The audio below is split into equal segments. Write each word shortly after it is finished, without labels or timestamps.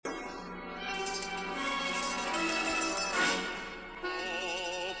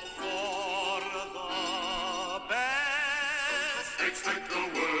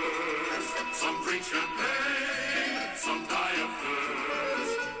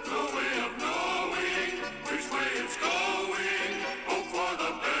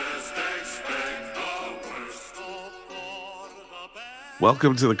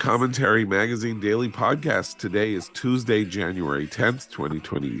Welcome to the Commentary Magazine Daily Podcast. Today is Tuesday, January 10th,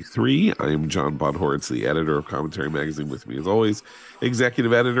 2023. I am John Bonhoritz, the editor of Commentary Magazine. With me, as always,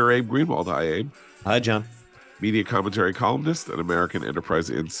 executive editor Abe Greenwald. Hi, Abe. Hi, John. Media commentary columnist and American Enterprise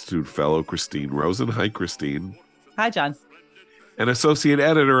Institute fellow Christine Rosen. Hi, Christine. Hi, John. And associate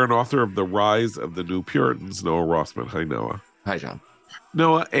editor and author of The Rise of the New Puritans, Noah Rossman. Hi, Noah. Hi, John.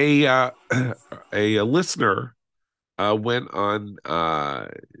 Noah, a listener went on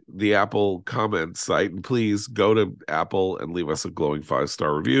the Apple comments site, and please go to Apple and leave us a glowing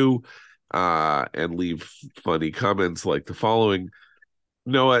 5-star review and leave funny comments like the following.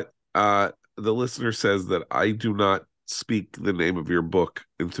 Noah, the listener says that I do not speak the name of your book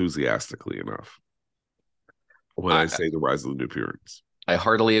enthusiastically enough when I say The Rise of the New Puritans. I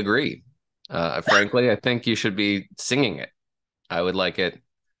heartily agree. Frankly, I think you should be singing it. I would like it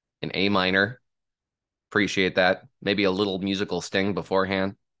in A minor. Appreciate that. Maybe a little musical sting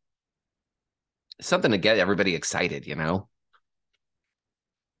beforehand. Something to get everybody excited, you know?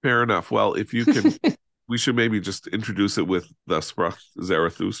 Fair enough. Well, if you can, we should maybe just introduce it with Thus Sprach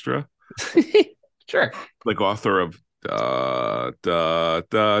Zarathustra. Sure. Like author of da da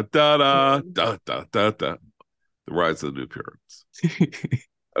da da da da da da da, The Rise of the New Puritans.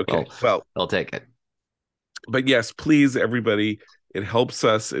 Okay, well, I'll take it. But yes, please, everybody. It helps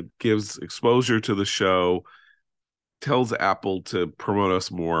us. It gives exposure to the show, tells Apple to promote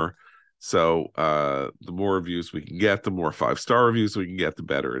us more. So the more reviews we can get, the more 5-star reviews we can get, the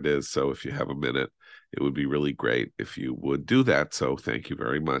better it is. So if you have a minute, it would be really great if you would do that. So thank you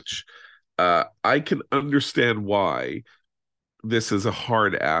very much. I can understand why this is a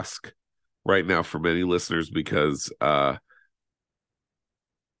hard ask right now for many listeners because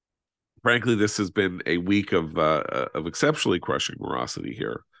frankly, this has been a week of exceptionally crushing morosity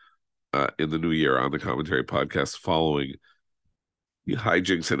here in the new year on the Commentary Podcast following the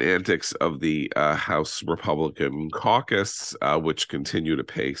hijinks and antics of the House Republican caucus, which continue to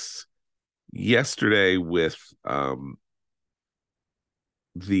pace yesterday with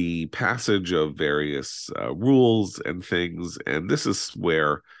the passage of various rules and things. And this is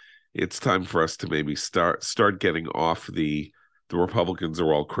where it's time for us to maybe start getting off the Republicans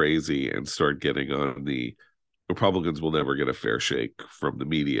are all crazy and start getting on the Republicans will never get a fair shake from the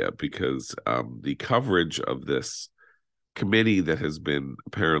media, because the coverage of this committee that has been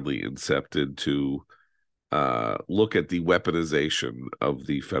apparently incepted to look at the weaponization of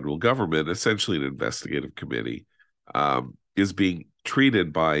the federal government, essentially an investigative committee, is being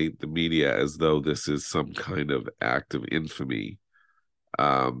treated by the media as though this is some kind of act of infamy.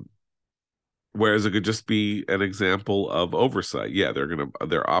 Whereas it could just be an example of oversight. Yeah,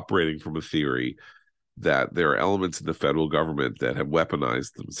 they're operating from a theory that there are elements in the federal government that have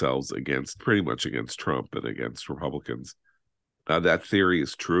weaponized themselves pretty much against Trump and against Republicans. That theory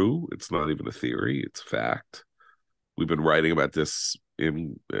is true. It's not even a theory; it's fact. We've been writing about this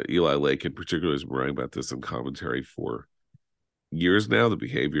in Eli Lake, in particular, has been writing about this in commentary for years now. The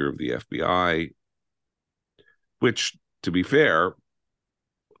behavior of the FBI, which, to be fair,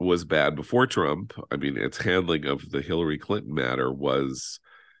 was bad before Trump. I mean, its handling of the Hillary Clinton matter was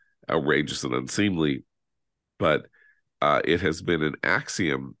outrageous and unseemly, but it has been an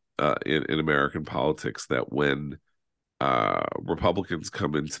axiom in American politics that when Republicans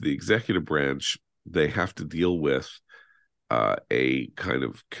come into the executive branch, they have to deal with a kind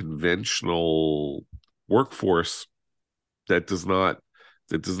of conventional workforce that does not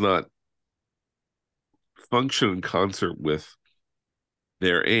function in concert with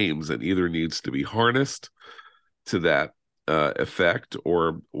their aims, and either needs to be harnessed to that effect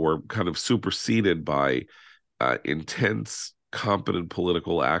or kind of superseded by intense, competent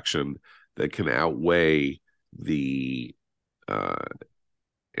political action that can outweigh the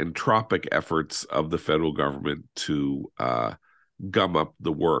entropic efforts of the federal government to gum up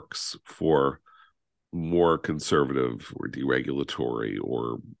the works for more conservative or deregulatory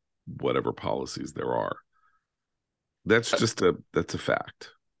or whatever policies there are. That's a fact.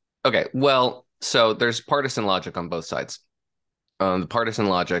 Okay, well, so there's partisan logic on both sides. The partisan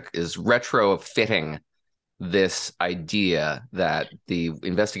logic is retrofitting this idea that the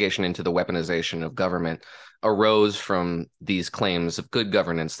investigation into the weaponization of government arose from these claims of good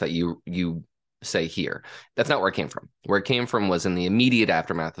governance that you say here. That's not where it came from. Where it came from was in the immediate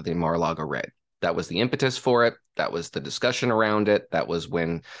aftermath of the Mar-a-Lago raid. That was the impetus for it. That was the discussion around it. That was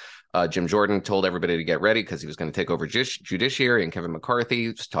when Jim Jordan told everybody to get ready because he was going to take over judiciary, and Kevin McCarthy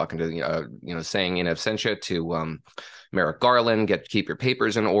was talking to, saying in absentia to Merrick Garland, keep your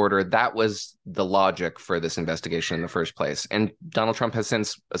papers in order. That was the logic for this investigation in the first place. And Donald Trump has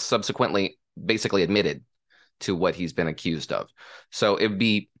since subsequently basically admitted to what he's been accused of. So it would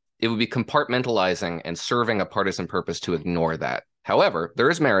be compartmentalizing and serving a partisan purpose to ignore that. However, there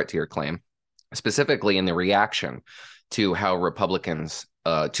is merit to your claim, specifically in the reaction to how Republicans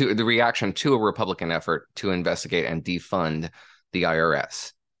to the reaction to a Republican effort to investigate and defund the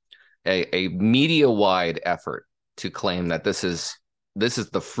IRS, a media-wide effort to claim that this is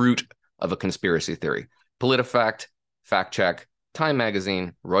the fruit of a conspiracy theory. PolitiFact, Fact Check, Time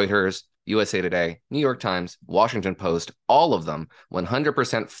Magazine, Reuters, USA Today, New York Times, Washington Post, all of them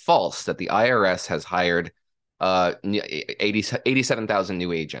 100% false that the IRS has hired 87,000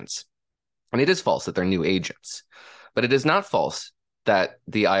 new agents. And it is false that they're new agents. But it is not false that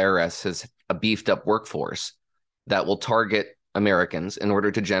the IRS has a beefed up workforce that will target Americans in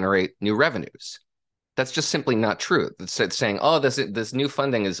order to generate new revenues. That's just simply not true. It's saying, oh, this new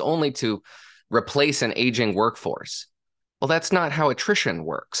funding is only to replace an aging workforce. Well, that's not how attrition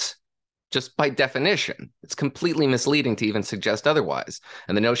works. Just by definition, it's completely misleading to even suggest otherwise.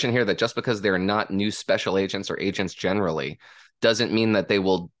 And the notion here that just because they're not new special agents or agents generally doesn't mean that they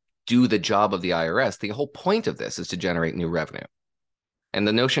will do the job of the IRS. The whole point of this is to generate new revenue. And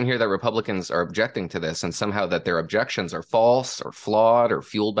the notion here that Republicans are objecting to this and somehow that their objections are false or flawed or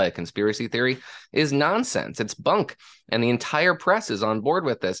fueled by a conspiracy theory is nonsense. It's bunk. And the entire press is on board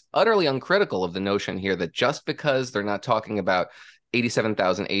with this, utterly uncritical of the notion here that just because they're not talking about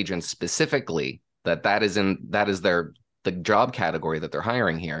 87,000 agents specifically, that is the job category that they're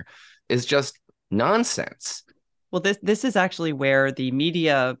hiring here, is just nonsense. Well, this is actually where the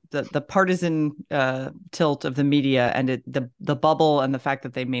media, the partisan tilt of the media and the bubble and the fact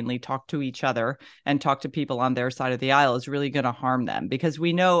that they mainly talk to each other and talk to people on their side of the aisle is really going to harm them. Because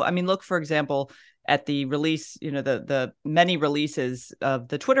we know, I mean, look, for example, at the release, the many releases of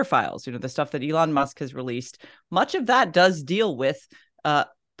the Twitter files, the stuff that Elon Musk has released, much of that does deal with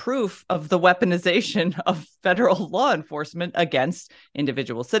proof of the weaponization of federal law enforcement against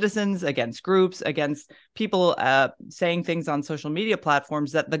individual citizens, against groups, against people saying things on social media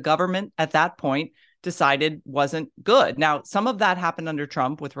platforms that the government at that point decided wasn't good. Now, some of that happened under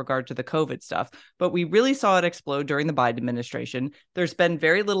Trump with regard to the COVID stuff, but we really saw it explode during the Biden administration. There's been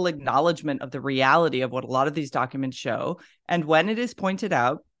very little acknowledgement of the reality of what a lot of these documents show. And when it is pointed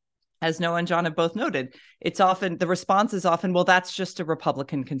out, as Noah and John have both noted, the response is often, well, that's just a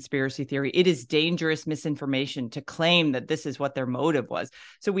Republican conspiracy theory. It is dangerous misinformation to claim that this is what their motive was.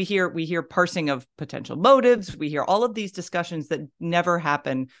 So we hear parsing of potential motives. We hear all of these discussions that never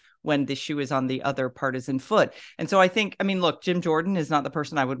happen when the shoe is on the other partisan foot. And so I think, I mean, look, Jim Jordan is not the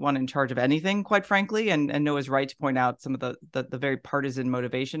person I would want in charge of anything, quite frankly, and Noah's right to point out some of the very partisan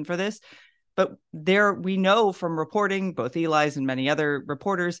motivation for this. But we know from reporting, both Eli's and many other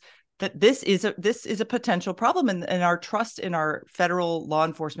reporters, that this is a potential problem, and our trust in our federal law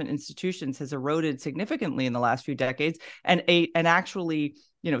enforcement institutions has eroded significantly in the last few decades. And an actually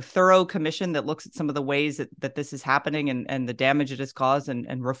thorough commission that looks at some of the ways that this is happening and the damage it has caused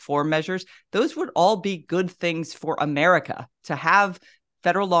and reform measures, those would all be good things for America to have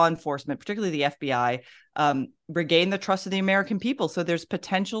federal law enforcement, particularly the FBI, regain the trust of the American people. So there's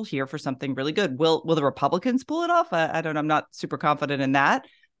potential here for something really good. Will the Republicans pull it off? I don't know. I'm not super confident in that.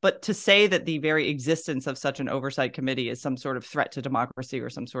 But to say that the very existence of such an oversight committee is some sort of threat to democracy or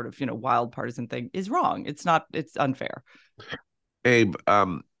some sort of, wild partisan thing is wrong. It's not. It's unfair. Abe,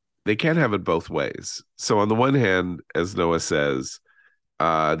 they can't have it both ways. So on the one hand, as Noah says,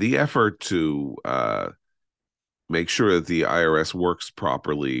 the effort to make sure that the IRS works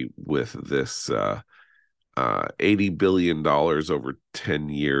properly with this $80 billion over 10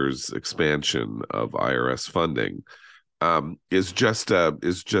 years expansion of IRS funding is just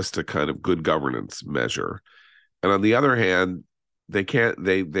a kind of good governance measure. And on the other hand,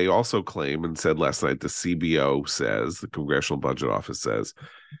 they also claim, and said last night, the CBO says, the Congressional Budget Office says,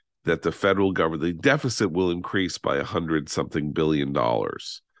 that the federal government, the deficit will increase by $100-something billion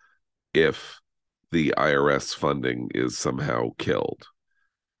if the IRS funding is somehow killed.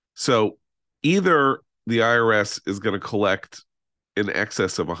 So either the IRS is going to collect in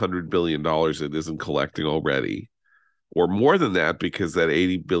excess of $100 billion it isn't collecting already, or more than that, because that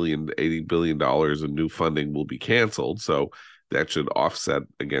 $80 billion in new funding will be canceled. So that should offset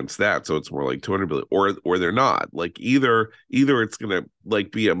against that. So it's more like $200 billion, or they're not. Like either it's going to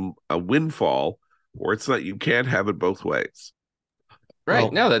be a windfall, or it's not. You can't have it both ways. Right.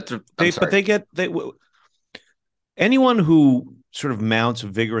 Well, no, anyone who sort of mounts a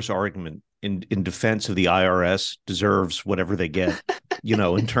vigorous argument in defense of the IRS deserves whatever they get,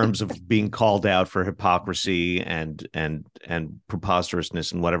 in terms of being called out for hypocrisy and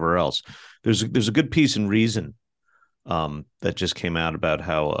preposterousness and whatever else. There's a good piece in Reason that just came out about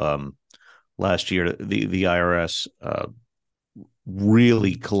how last year, the IRS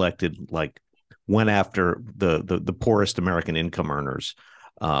really collected, like, went after the poorest American income earners,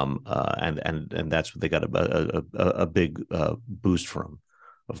 and that's what they got a big boost from,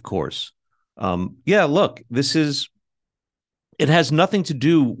 of course. Yeah, look, it has nothing to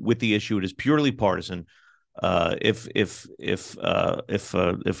do with the issue. It is purely partisan. If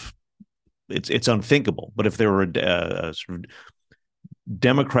it's unthinkable, but if there were a sort of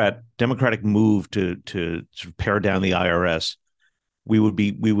democratic move to sort of pare down the IRS, we would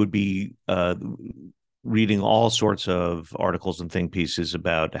be reading all sorts of articles and think pieces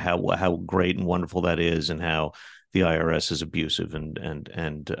about how great and wonderful that is, and how the IRS is abusive,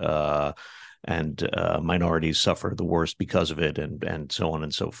 and minorities suffer the worst because of it, and so on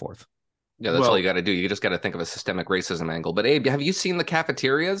and so forth. Yeah, that's all you got to do. You just got to think of a systemic racism angle. But Abe, have you seen the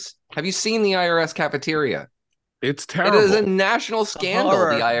cafeterias? Have you seen the IRS cafeteria? It's terrible. It is a national scandal,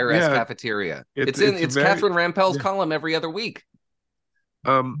 the IRS cafeteria. It's Catherine Rampell's column every other week.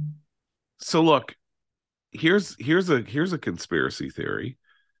 So look, here's a conspiracy theory.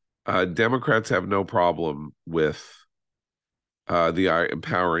 Democrats have no problem with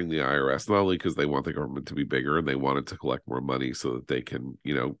empowering the IRS, not only because they want the government to be bigger and they want it to collect more money so that they can,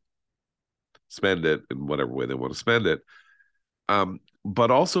 spend it in whatever way they want to spend it,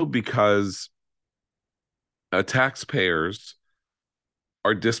 but also because taxpayers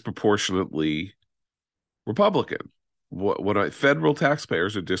are disproportionately Republican. Federal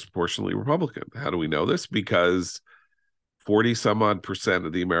taxpayers are disproportionately Republican. How do we know this? Because 40 some odd %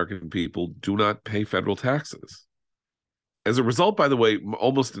 of the American people do not pay federal taxes. As a result, by the way,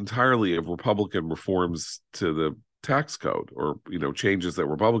 almost entirely of Republican reforms to the tax code, or changes that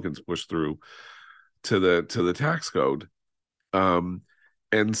Republicans push through to the tax code. And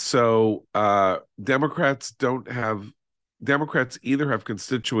so Democrats either have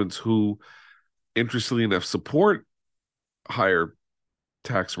constituents who, interestingly enough, support higher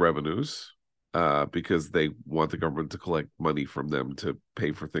tax revenues because they want the government to collect money from them to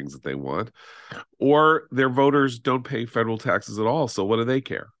pay for things that they want, or their voters don't pay federal taxes at all, so what do they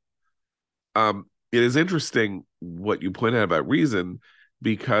care? It is interesting what you point out about Reason,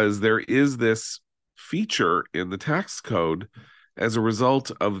 because there is this feature in the tax code as a result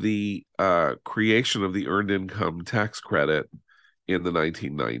of the creation of the Earned Income Tax Credit in the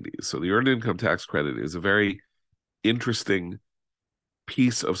 1990s. So the Earned Income Tax Credit is a very interesting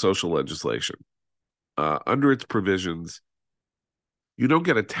piece of social legislation. Under its provisions, you don't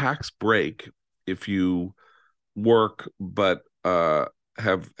get a tax break if you work but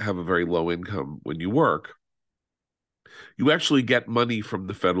have a very low income when you work. You actually get money from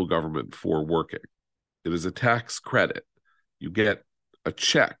the federal government for working. It is a tax credit. You get a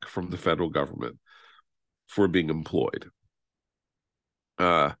check from the federal government for being employed.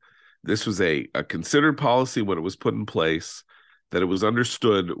 This was a considered policy when it was put in place, that it was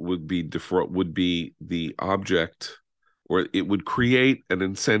understood would be the object, or it would create an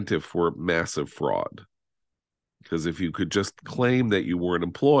incentive for massive fraud. Because if you could just claim that you weren't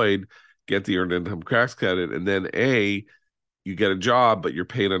employed, get the Earned Income Tax Credit, and then you get a job, but you're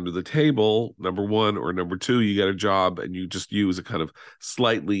paid under the table, number one, or number two, you get a job and you just use a kind of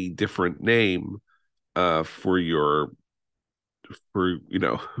slightly different name for your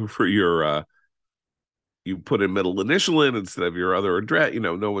you put a middle initial in instead of your other address,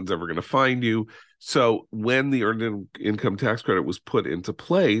 no one's ever going to find you. So when the Earned Income Tax Credit was put into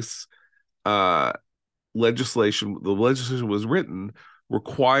place, the legislation was written,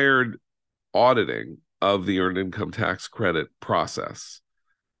 required auditing of the Earned Income Tax Credit process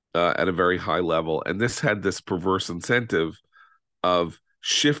at a very high level. And this had this perverse incentive of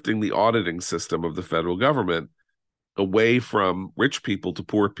shifting the auditing system of the federal government away from rich people to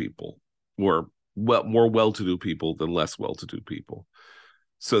poor people, or more well-to-do people than less well-to-do people,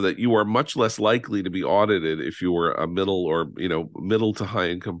 so that you are much less likely to be audited if you were a middle to high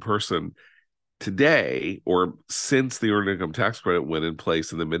income person today, or since the Earned Income Tax Credit went in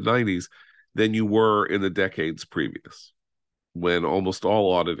place in the mid-90s, than you were in the decades previous, when almost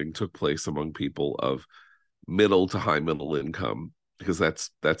all auditing took place among people of middle to high middle income, because that's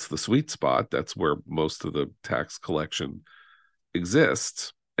the sweet spot. That's where most of the tax collection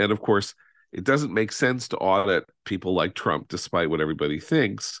exists. And of course, it doesn't make sense to audit people like Trump, despite what everybody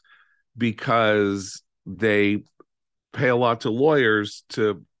thinks, because they pay a lot to lawyers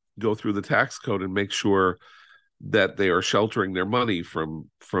to go through the tax code and make sure that they are sheltering their money from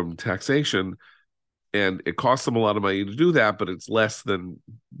taxation. And it costs them a lot of money to do that, but it's less than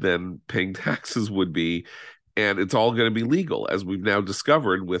paying taxes would be. and it's all going to be legal, as we've now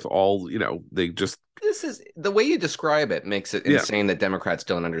discovered with all, they just. This is the way you describe it makes it insane that Democrats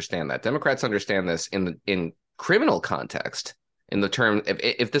don't understand that. Democrats understand this in criminal context. In the term,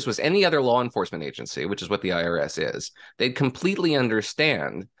 if this was any other law enforcement agency, which is what the IRS is, they'd completely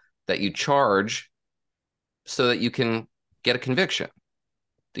understand that you charge so that you can get a conviction,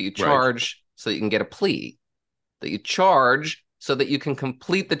 that you charge so that you can get a plea, that you charge so that you can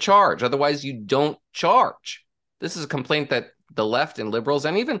complete the charge. Otherwise, you don't charge. This is a complaint that the left and liberals,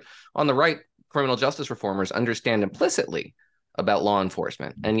 and even on the right, criminal justice reformers, understand implicitly about law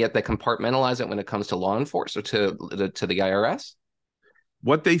enforcement, and yet they compartmentalize it when it comes to law enforcement or to the IRS.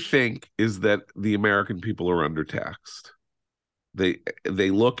 What they think is that the American people are undertaxed. They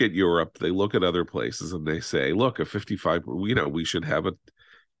look at Europe, they look at other places, and they say, look, a 55, we should have it.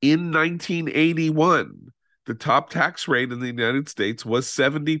 In 1981, the top tax rate in the United States was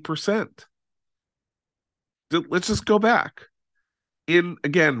 70%. Let's just go back.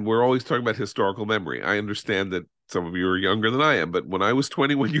 Again, we're always talking about historical memory. I understand that some of you are younger than I am, but when I was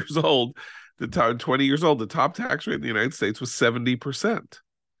 21 years old, the top tax rate in the United States was 70%.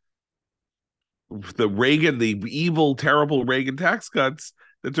 The evil, terrible Reagan tax cuts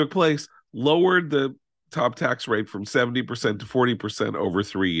that took place lowered the top tax rate from 70% to 40% over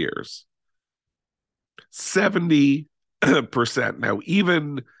 3 years. 70%. Now,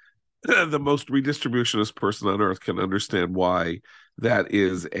 even the most redistributionist person on earth can understand why that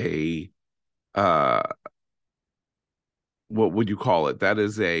is what would you call it? That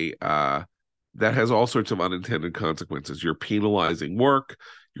is that has all sorts of unintended consequences. You're penalizing work.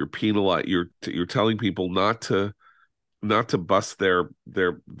 You're telling people not to bust their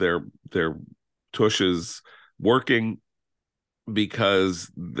tushes working,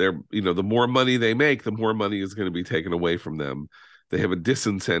 because the more money they make, the more money is going to be taken away from them. They have a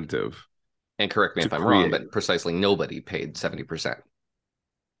disincentive. And correct me if I'm wrong, but precisely nobody paid 70%.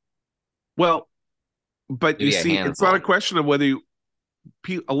 Well, but you see, it's not a question of whether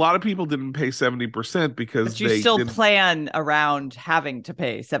a lot of people didn't pay 70% because you still plan around having to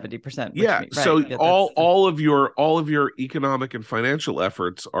pay 70%. So all of your economic and financial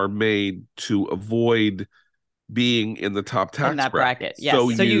efforts are made to avoid being in the top tax bracket. Yes. So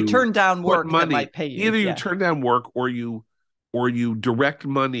you turn down work money, that might pay you. Either you turn down work or you direct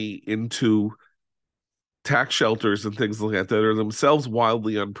money into tax shelters and things like that are themselves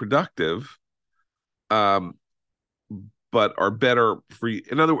wildly unproductive, but are better for you.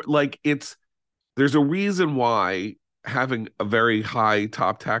 In other words, there's a reason why having a very high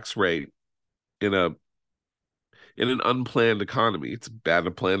top tax rate in an unplanned economy, it's bad in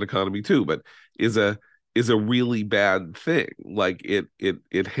a planned economy too, but is a really bad thing.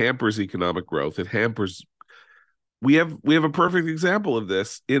 It hampers economic growth. It hampers. We have a perfect example of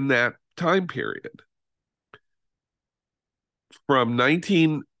this in that time period. From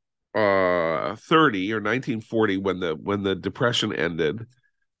 1930 or 1940, when the Depression ended,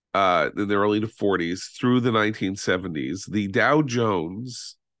 in the early 40s through the 1970s, the Dow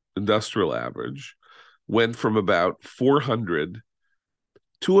Jones Industrial Average went from about 400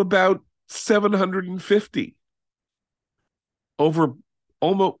 to about 750 over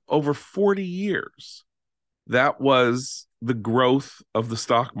 40 years. That was the growth of the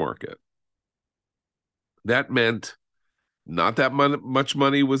stock market. That meant not that much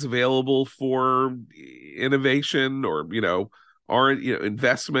money was available for innovation or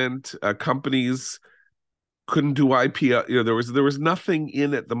investment. Companies couldn't do IPO. There was nothing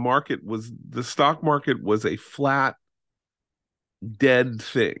in it. The stock market was a flat, dead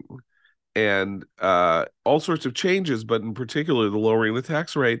thing, and all sorts of changes, but in particular the lowering of the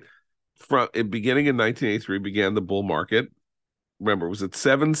tax rate beginning in 1983 began the bull market. Remember, it was at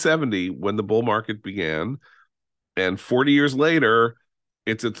 770 when the bull market began, and 40 years later,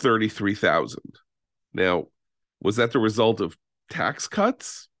 it's at 33,000. Now, was that the result of tax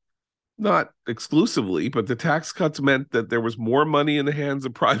cuts? Not exclusively, but the tax cuts meant that there was more money in the hands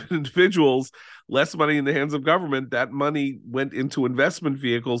of private individuals, less money in the hands of government. That money went into investment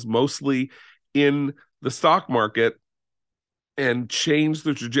vehicles, mostly in the stock market, and changed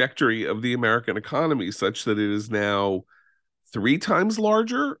the trajectory of the American economy such that it is now 3 times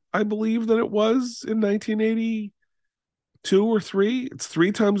larger, I believe, than it was in 1982 or 3. It's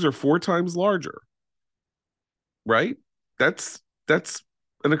 3 times or 4 times larger, right? That's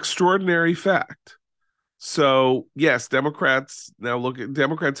an extraordinary fact. So yes, Democrats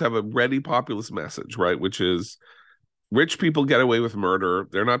have a ready populist message, right? Which is rich people get away with murder.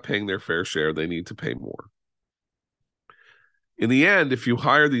 They're not paying their fair share. They need to pay more. In the end, if you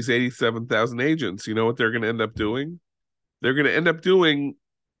hire these 87,000 agents, you know what they're going to end up doing? They're going to end up doing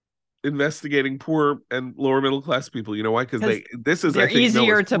investigating poor and lower middle class people. You know why? Because this is, they're I think,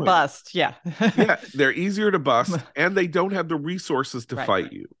 easier Noah's to point. bust. Yeah. Yeah, they're easier to bust, and they don't have the resources to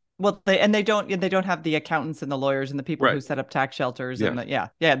fight you. Well, they don't have the accountants and the lawyers and the people who set up tax shelters and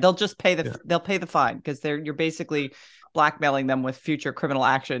they'll just pay they'll pay the fine because you're basically blackmailing them with future criminal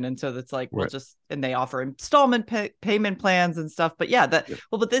action, and so that's like and they offer installment payment plans and stuff. But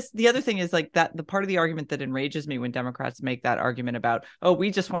but the other thing is like that the part of the argument that enrages me when Democrats make that argument about, oh,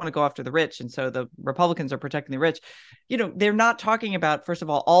 we just want to go after the rich and so the Republicans are protecting the rich. They're not talking about, first of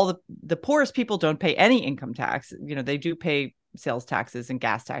all the poorest people don't pay any income tax. They do pay sales taxes and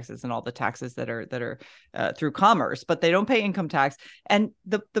gas taxes and all the taxes that are through commerce, but they don't pay income tax. And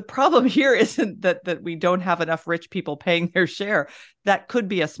the problem here isn't that we don't have enough rich people paying their share. That could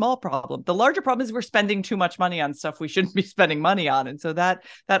be a small problem. The larger problem is we're spending too much money on stuff we shouldn't be spending money on. And so that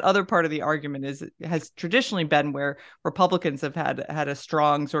other part of the argument has traditionally been where Republicans have had a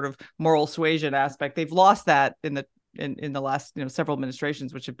strong sort of moral suasion aspect. They've lost that in the last several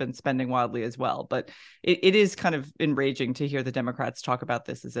administrations, which have been spending wildly as well. But it is kind of enraging to hear the Democrats talk about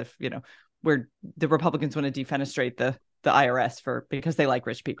this as if where the Republicans want to defenestrate the IRS because they like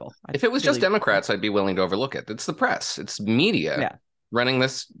rich people. If it was just Democrats, I'd be willing to overlook it. It's the press, it's media running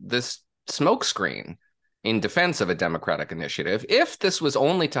this smokescreen in defense of a Democratic initiative. If this was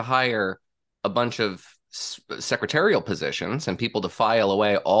only to hire a bunch of secretarial positions and people to file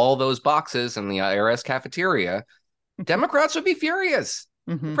away all those boxes in the IRS cafeteria, Democrats would be furious.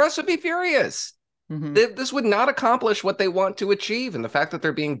 The press would be furious. This would not accomplish what they want to achieve. And the fact that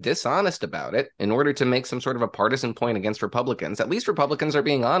they're being dishonest about it in order to make some sort of a partisan point against Republicans, at least Republicans are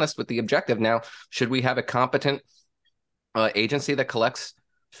being honest with the objective. Now, should we have a competent agency that collects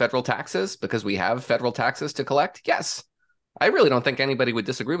federal taxes because we have federal taxes to collect? Yes. I really don't think anybody would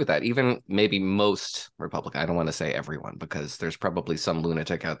disagree with that. Even maybe most Republicans. I don't want to say everyone, because there's probably some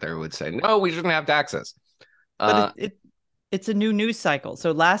lunatic out there who would say, no, we shouldn't have taxes. But it's a new news cycle.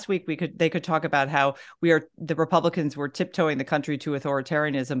 So last week they could talk about how the Republicans were tiptoeing the country to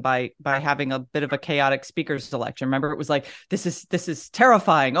authoritarianism by having a bit of a chaotic speakers election. Remember, it was like, this is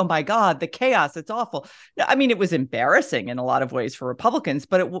terrifying. Oh my God, the chaos, it's awful. I mean, it was embarrassing in a lot of ways for Republicans,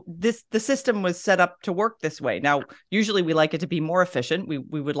 but the system was set up to work this way. Now, usually we like it to be more efficient. We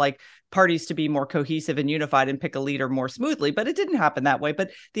would like parties to be more cohesive and unified and pick a leader more smoothly, but it didn't happen that way.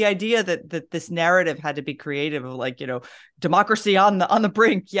 But the idea that this narrative had to be creative of like, democracy on the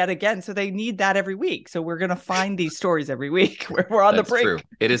brink yet again. So they need that every week. So we're going to find these stories every week where we're on the brink. True.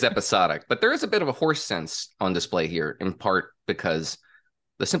 It is episodic, but there is a bit of a horse sense on display here, in part because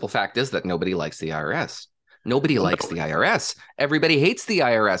the simple fact is that nobody likes the IRS. Nobody likes the IRS. Everybody hates the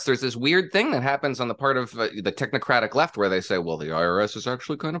IRS. There's this weird thing that happens on the part of the technocratic left where they say, well, the IRS is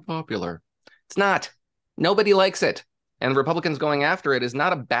actually kind of popular. It's not. Nobody likes it. And Republicans going after it is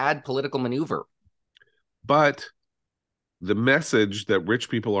not a bad political maneuver. But the message that rich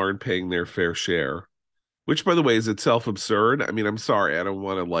people aren't paying their fair share, which, by the way, is itself absurd. I mean, I'm sorry. I don't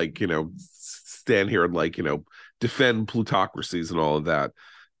want to stand here and defend plutocracies and all of that.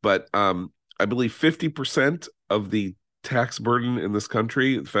 But I believe 50% of the tax burden in this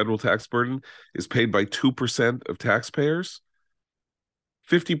country, the federal tax burden, is paid by 2% of taxpayers.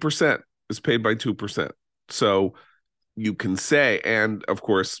 50% is paid by 2%. So you can say, and of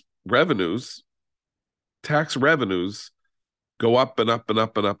course, tax revenues go up and up and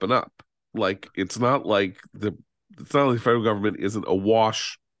up and up and up. Like it's not like the federal government isn't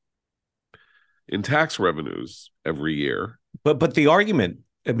awash in tax revenues every year. But the argument,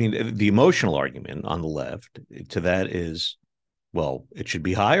 I mean, the emotional argument on the left to that is, well, it should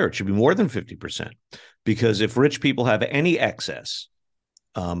be higher. It should be more than 50%, because if rich people have any excess,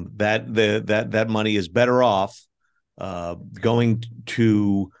 that money is better off going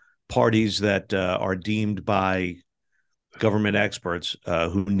to parties that are deemed by government experts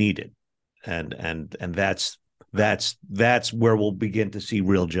who need it, and that's where we'll begin to see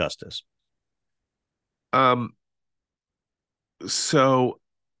real justice. So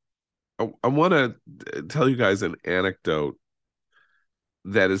I want to tell you guys an anecdote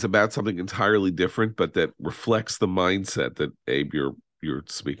that is about something entirely different, but that reflects the mindset that, Abe, you're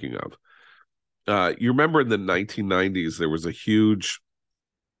speaking of. You remember in the 1990s there was a huge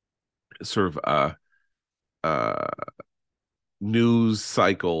sort of news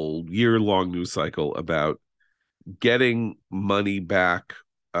cycle, year-long news cycle about getting money back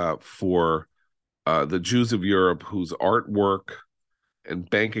for the Jews of Europe whose artwork and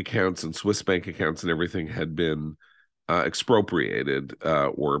bank accounts and Swiss bank accounts and everything had been expropriated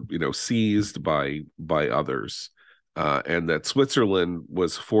or seized by others, and that Switzerland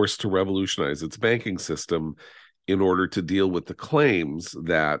was forced to revolutionize its banking system in order to deal with the claims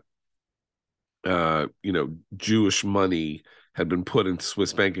that Jewish money had been put into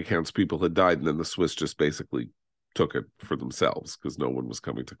Swiss bank accounts, people had died, and then the Swiss just basically took it for themselves because no one was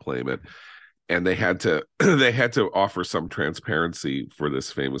coming to claim it. And they had to offer some transparency for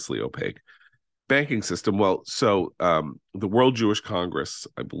this famously opaque banking system. Well, so the World Jewish Congress,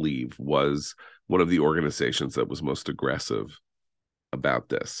 I believe, was one of the organizations that was most aggressive about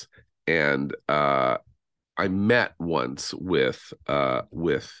this. And I met once with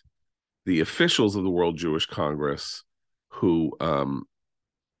the officials of the World Jewish Congress who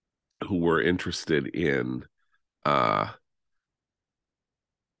were interested in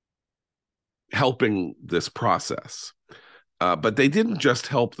helping this process. But they didn't just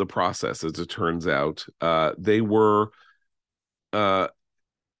help the process, as it turns out. They were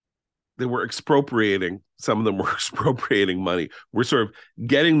expropriating. Some of them were expropriating money. We're sort of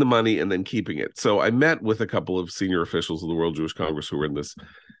getting the money and then keeping it. So I met with a couple of senior officials of the World Jewish Congress who were in this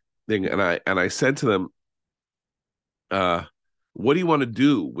thing, and I said to them, what do you want to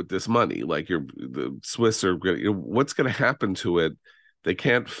do with this money? Like, the Swiss are, what's going to happen to it? They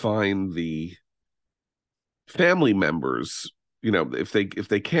can't find the family members. If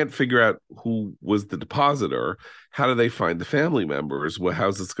they can't figure out who was the depositor, how do they find the family members? Well,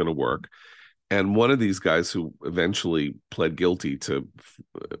 how's this going to work? And one of these guys who eventually pled guilty to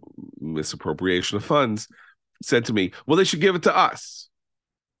misappropriation of funds said to me, well, they should give it to us.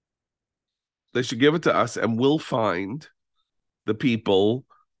 They should give it to us, and we'll find the people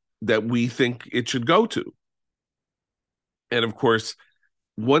that we think it should go to. And of course,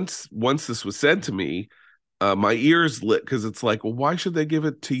 once this was said to me, my ears lit, because it's like, well, why should they give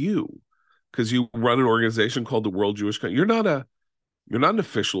it to you? Because you run an organization called the World Jewish Congress. You're not an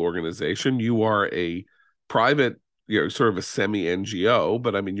official organization. You are a private, sort of a semi-NGO,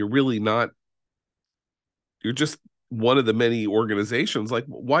 but I mean, you're really not. You're just one of the many organizations. Like,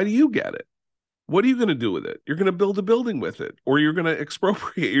 why do you get it? What are you going to do with it? You're going to build a building with it, or you're going to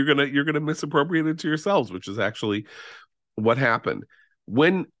expropriate. You're going to misappropriate it to yourselves, which is actually what happened.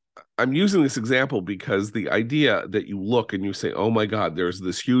 When I'm using this example, because the idea that you look and you say, oh my God, there's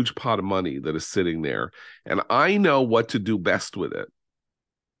this huge pot of money that is sitting there, and I know what to do best with it.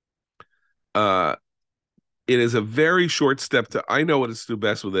 It is a very short step to, I know what to do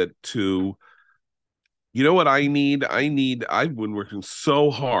best with it, to, what I need? I've been working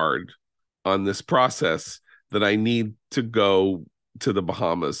so hard on this process that I need to go to the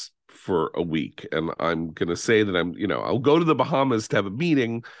Bahamas for a week. And I'm going to say that I'll go to the Bahamas to have a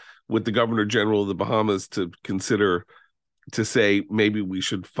meeting with the Governor General of the Bahamas to consider, to say, maybe we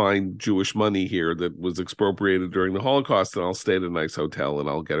should find Jewish money here that was expropriated during the Holocaust, and I'll stay at a nice hotel and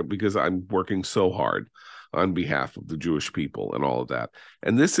I'll get it, because I'm working so hard on behalf of the Jewish people and all of that.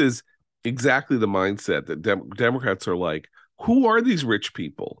 And this is exactly the mindset that Democrats are like, who are these rich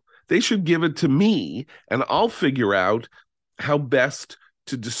people? They should give it to me, and I'll figure out how best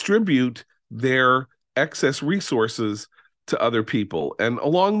to distribute their excess resources to other people. And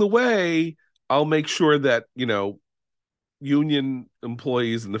along the way, I'll make sure that, union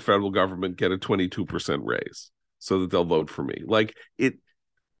employees in the federal government get a 22% raise so that they'll vote for me. Like,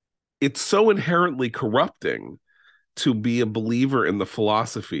 it's so inherently corrupting to be a believer in the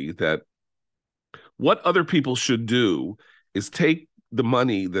philosophy that what other people should do is take the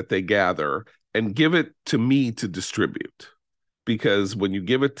money that they gather and give it to me to distribute. Because when you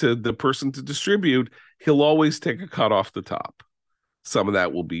give it to the person to distribute, he'll always take a cut off the top. Some of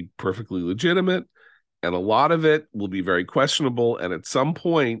that will be perfectly legitimate, and a lot of it will be very questionable. And at some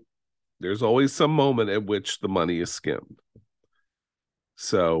point, there's always some moment at which the money is skimmed.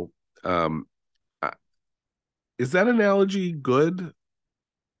 So, is that analogy good?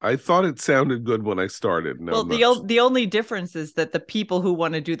 I thought it sounded good when I started. No, well, the only difference is that the people who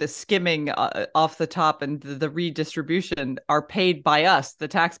want to do the skimming off the top and the redistribution are paid by us, the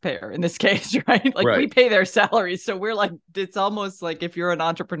taxpayer, in this case, right? Like, we pay their salaries. So we're like, it's almost like if you're an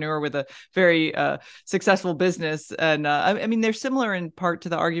entrepreneur with a very successful business. And I mean, they're similar in part to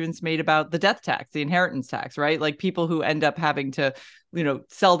the arguments made about the death tax, the inheritance tax, right? Like, people who end up having to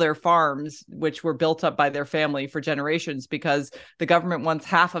sell their farms, which were built up by their family for generations, because the government wants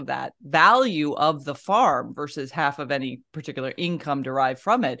half of that value of the farm versus half of any particular income derived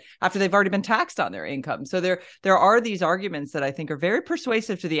from it after they've already been taxed on their income. So there are these arguments that I think are very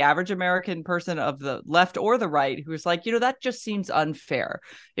persuasive to the average American person of the left or the right, who's like, that just seems unfair.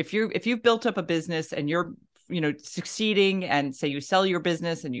 If you've built up a business and you're succeeding, and say you sell your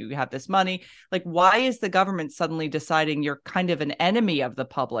business and you have this money, like, why is the government suddenly deciding you're kind of an enemy of the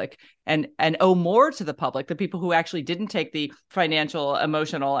public and owe more to the public, the people who actually didn't take the financial,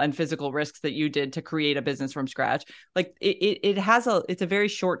 emotional, and physical risks that you did to create a business from scratch? Like, it's a very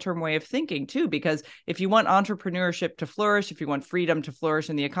short-term way of thinking too, because if you want entrepreneurship to flourish, if you want freedom to flourish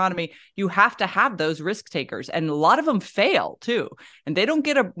in the economy, you have to have those risk takers, and a lot of them fail too, and they don't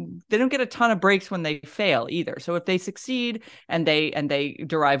get a ton of breaks when they fail either. So if they succeed and they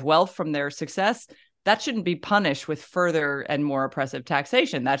derive wealth from their success, that shouldn't be punished with further and more oppressive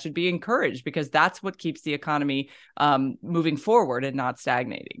taxation. That should be encouraged, because that's what keeps the economy moving forward and not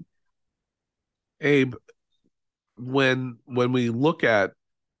stagnating. Abe, when we look at,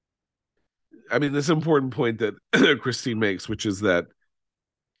 I mean, this important point that Christine makes, which is that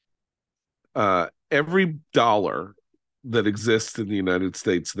every dollar that exists in the United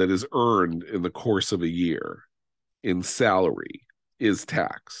States that is earned in the course of a year in salary is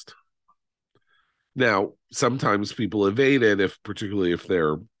taxed. Now, sometimes people evade it, particularly if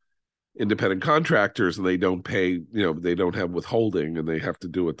they're independent contractors and they don't pay, they don't have withholding and they have to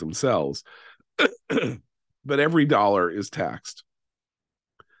do it themselves. But every dollar is taxed.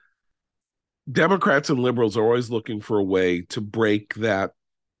 Democrats and liberals are always looking for a way to break that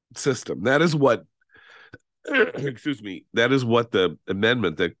system. That is what, excuse me, that is what the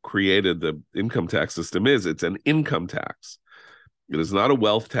amendment that created the income tax system is. It's an income tax. It is not a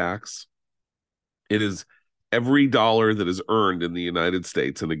wealth tax. It is every dollar that is earned in the United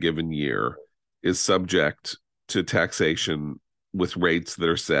States in a given year is subject to taxation with rates that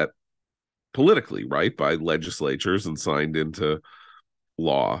are set politically, right, by legislatures and signed into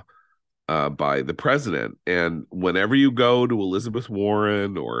law by the president. And whenever you go to Elizabeth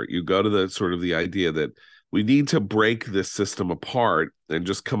Warren, or you go to the sort of the idea that we need to break this system apart and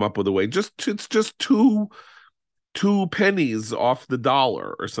just come up with a way, it's just two pennies off the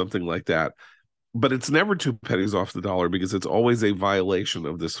dollar or something like that. But it's never 2 pennies off the dollar, because it's always a violation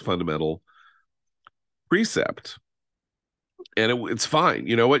of this fundamental precept. And it's fine.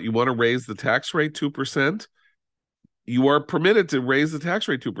 You know what? You want to raise the tax rate 2%? You are permitted to raise the tax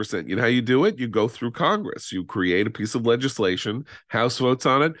rate 2%. You know how you do it? You go through Congress. You create a piece of legislation, House votes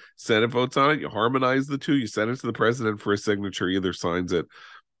on it, Senate votes on it, you harmonize the two, you send it to the president for a signature, he either signs it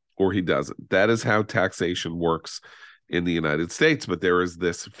or he doesn't. That is how taxation works in the United States. But there is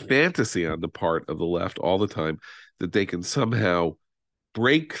this fantasy on the part of the left all the time that they can somehow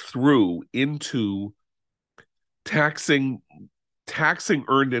break through into taxing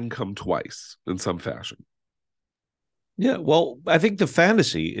earned income twice in some fashion. Yeah, well, I think the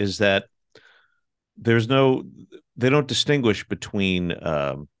fantasy is that they don't distinguish between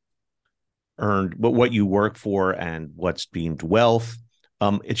earned, what you work for and what's deemed wealth.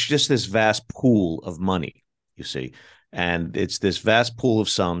 It's just this vast pool of money, you see, and it's this vast pool of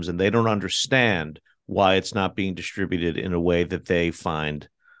sums, and they don't understand why it's not being distributed in a way that they find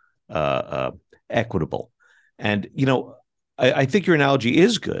equitable. And, I think your analogy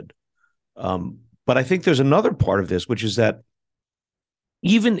is good. But I think there's another part of this, which is that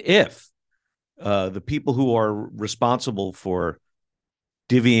even if the people who are responsible for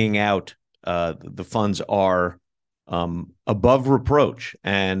divvying out the funds are above reproach,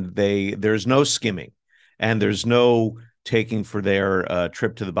 and there's no skimming, and there's no taking for their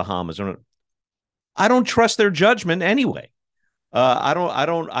trip to the Bahamas, I don't trust their judgment anyway. I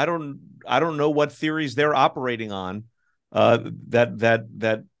don't know what theories they're operating on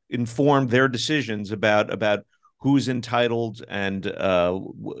that informed their decisions about who's entitled and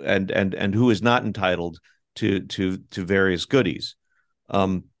who is not entitled to various goodies,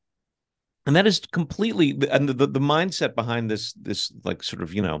 and that is completely, and the mindset behind this like sort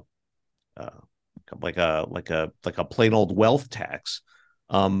of like a plain old wealth tax.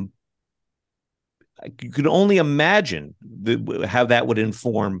 You could only imagine how that would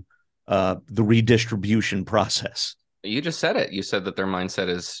inform the redistribution process. You just said it. You said that their mindset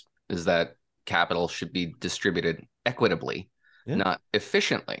is that capital should be distributed equitably, not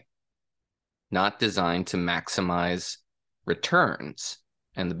efficiently, not designed to maximize returns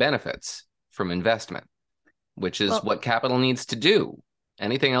and the benefits from investment, which is what capital needs to do.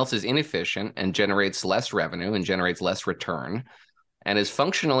 Anything else is inefficient and generates less revenue and generates less return, and is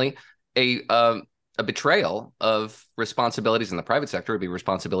functionally a betrayal of responsibilities. In the private sector, it would be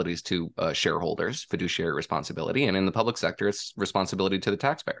responsibilities to shareholders, fiduciary responsibility, and in the public sector, it's responsibility to the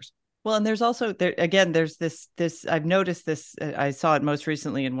taxpayers. Well, and there's also there's this I've noticed this. I saw it most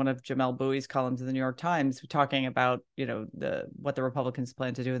recently in one of Jamelle Bouie's columns in the New York Times, talking about what the Republicans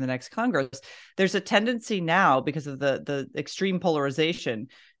plan to do in the next Congress. There's a tendency now, because of the extreme polarization,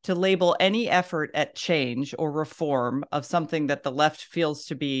 to label any effort at change or reform of something that the left feels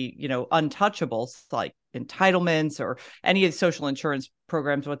to be, untouchables, like entitlements or any of the social insurance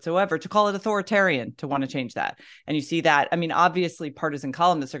programs whatsoever, to call it authoritarian, to want to change that. And you see that, I mean, obviously partisan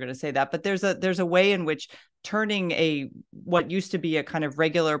columnists are going to say that, but there's a way in which turning what used to be a kind of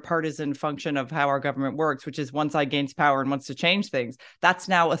regular partisan function of how our government works, which is one side gains power and wants to change things, that's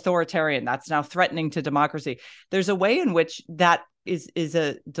now authoritarian. That's now threatening to democracy. There's a way in which that is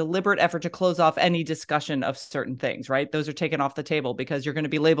a deliberate effort to close off any discussion of certain things, right? Those are taken off the table because you're going to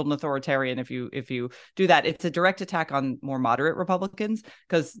be labeled an authoritarian if you do that. It's a direct attack on more moderate Republicans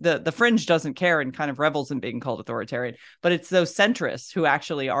because the fringe doesn't care and kind of revels in being called authoritarian. But it's those centrists who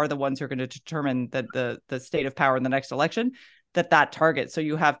actually are the ones who are going to determine the state of power in the next election that target. So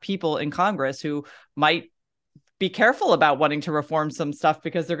you have people in Congress who might be careful about wanting to reform some stuff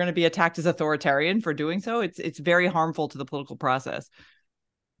because they're going to be attacked as authoritarian for doing so. It's very harmful to the political process.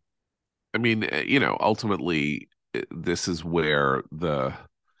 I mean, ultimately, this is where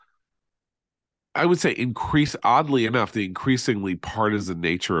I would say oddly enough, the increasingly partisan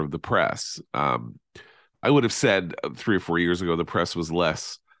nature of the press. I would have said 3 or 4 years ago, the press was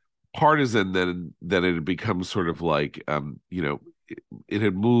less partisan than it had become sort of like, it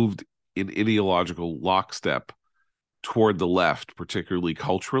had moved in ideological lockstep toward the left, particularly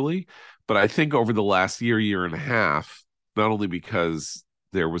culturally. But I think over the last year and a half, not only because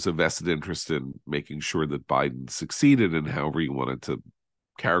there was a vested interest in making sure that Biden succeeded in however you wanted to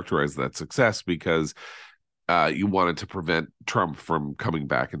characterize that success, because you wanted to prevent Trump from coming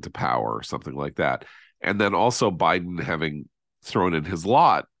back into power or something like that. And then also Biden having thrown in his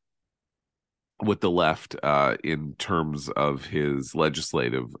lot with the left in terms of his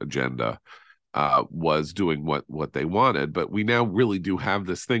legislative agenda, was doing what they wanted. But we now really do have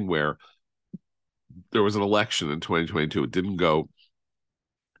this thing where there was an election in 2022. It didn't go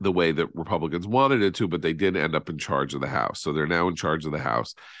the way that Republicans wanted it to, but they did end up in charge of the House. So they're now in charge of the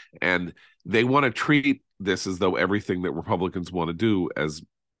House. And they want to treat this as though everything that Republicans want to do as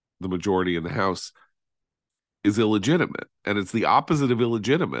the majority in the House is illegitimate. And it's the opposite of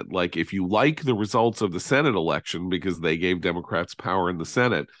illegitimate. Like, if you like the results of the Senate election because they gave Democrats power in the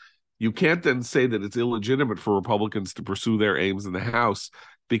Senate, you can't then say that it's illegitimate for Republicans to pursue their aims in the House,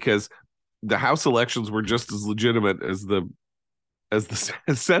 because the House elections were just as legitimate as the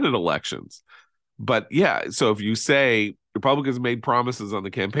Senate elections. But yeah, so if you say Republicans made promises on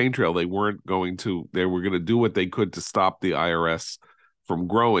the campaign trail, they were going to do what they could to stop the IRS from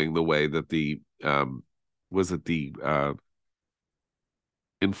growing the way that the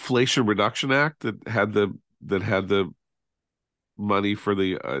Inflation Reduction Act that had the money for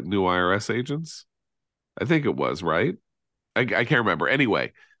the new IRS agents? I think it was, right? I can't remember.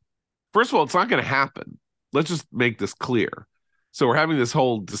 Anyway, first of all, it's not going to happen. Let's just make this clear. So we're having this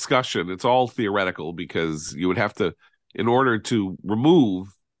whole discussion. It's all theoretical because you would have to, in order to remove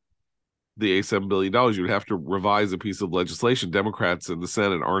the $7 billion, you would have to revise a piece of legislation. Democrats in the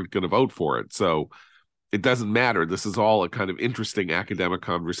Senate aren't going to vote for it. So it doesn't matter. This is all a kind of interesting academic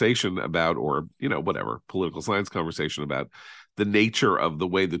conversation about, or, whatever, political science conversation about the nature of the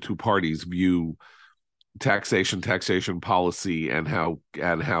way the two parties view taxation policy and how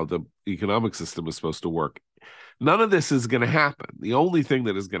the economic system is supposed to work. None of this is going to happen. The only thing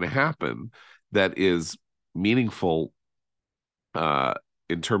that is going to happen that is meaningful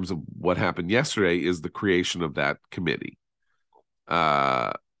in terms of what happened yesterday is the creation of that committee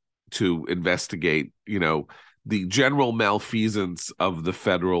to investigate, the general malfeasance of the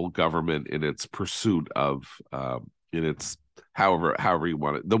federal government in its pursuit of, in its however you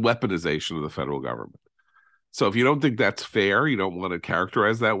want it, the weaponization of the federal government. So if you don't think that's fair, you don't want to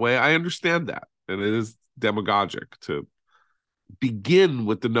characterize that way, I understand that. And it is demagogic to begin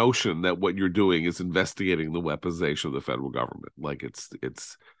with the notion that what you're doing is investigating the weaponization of the federal government. Like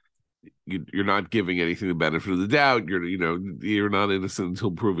you're not giving anything the benefit of the doubt. You're not innocent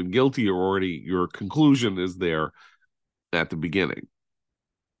until proven guilty. Your conclusion is there at the beginning.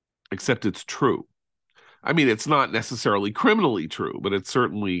 Except it's true. I mean, it's not necessarily criminally true, but it's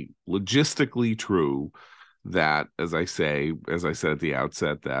certainly logistically true that, as I said at the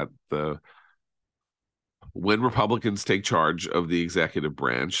outset, that when Republicans take charge of the executive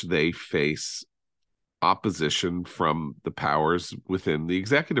branch, they face opposition from the powers within the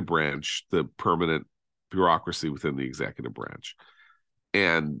executive branch, the permanent bureaucracy within the executive branch.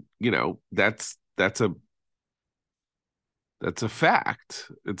 And, that's a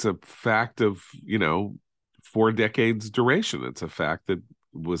fact. It's a fact of, 4 decades duration. It's a fact that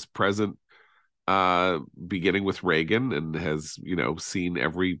was present beginning with Reagan and has, seen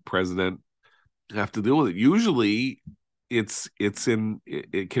every president have to deal with it. Usually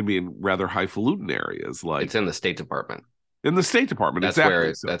it can be in rather highfalutin areas, like it's in the State Department. In the State Department, that's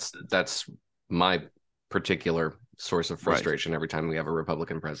exactly. Where that's my particular source of frustration every time we have a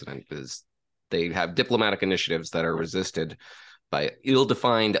Republican president, is they have diplomatic initiatives that are resisted by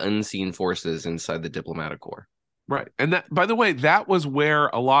ill-defined, unseen forces inside the diplomatic corps. Right. And that, by the way, that was where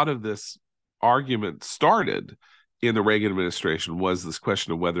a lot of this argument started in the Reagan administration, was this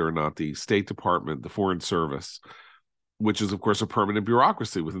question of whether or not the State Department, the Foreign Service, which is, of course, a permanent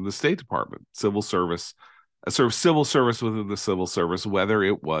bureaucracy within the State Department, civil service, a sort of civil service within the civil service, whether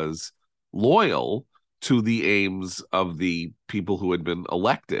it was loyal to the aims of the people who had been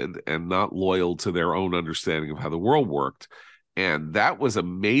elected and not loyal to their own understanding of how the world worked. And that was a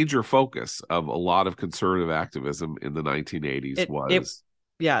major focus of a lot of conservative activism in the 1980s.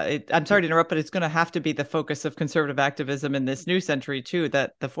 I'm sorry to interrupt, but it's going to have to be the focus of conservative activism in this new century too,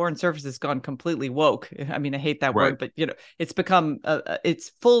 that the Foreign Service has gone completely woke. I mean, I hate that word, but it's become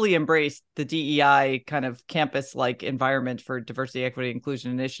it's fully embraced the DEI kind of campus-like environment for diversity, equity,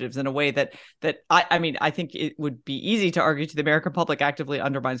 inclusion initiatives in a way that I think it would be easy to argue to the American public actively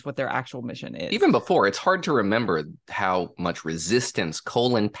undermines what their actual mission is. Even before, it's hard to remember how much resistance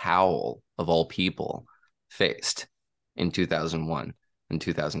Colin Powell, of all people, faced in 2001. In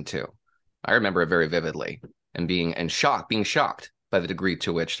 2002, I remember it very vividly, and being shocked by the degree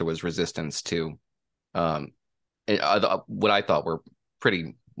to which there was resistance to what I thought were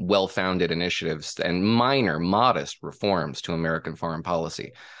pretty well-founded initiatives and minor, modest reforms to American foreign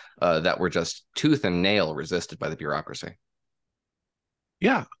policy that were just tooth and nail resisted by the bureaucracy.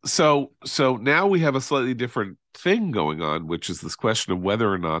 Yeah. So now we have a slightly different thing going on, which is this question of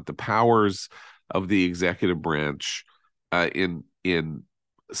whether or not the powers of the executive branch in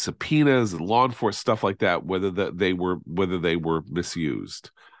subpoenas and law enforcement stuff like that, whether they were misused,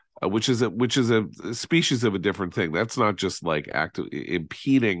 which is a species of a different thing. That's not just like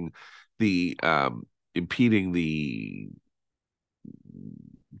impeding the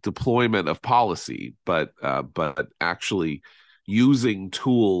deployment of policy, but actually using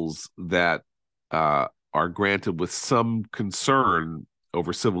tools that are granted with some concern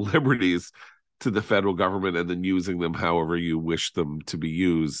over civil liberties to the federal government, and then using them however you wish them to be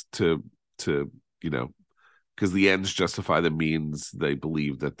used to because the ends justify the means. They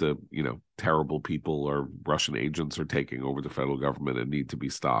believe that the terrible people or Russian agents are taking over the federal government and need to be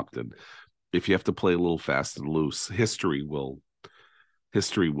stopped. And if you have to play a little fast and loose, history will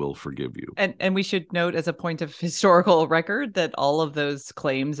forgive you. And we should note, as a point of historical record, that all of those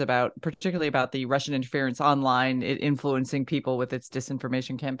claims particularly about the Russian interference online, it influencing people with its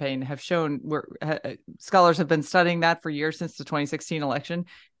disinformation campaign, have shown scholars have been studying that for years, since the 2016 election.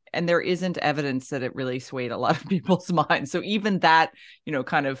 And there isn't evidence that it really swayed a lot of people's minds. So even that,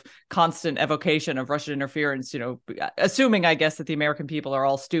 kind of constant evocation of Russian interference, assuming, I guess, that the American people are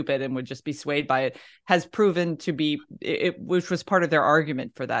all stupid and would just be swayed by it, has proven to be, which was part of their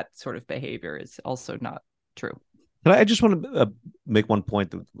argument for that sort of behavior, is also not true. But I just want to make one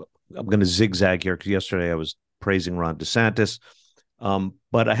point that I'm going to zigzag here, because yesterday I was praising Ron DeSantis.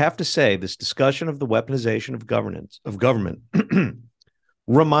 But I have to say, this discussion of the weaponization of government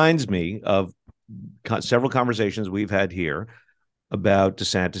reminds me of several conversations we've had here about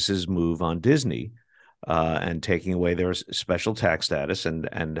DeSantis's move on Disney and taking away their special tax status,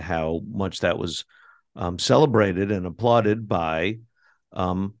 and how much that was celebrated and applauded by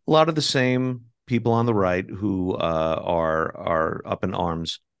a lot of the same people on the right who are up in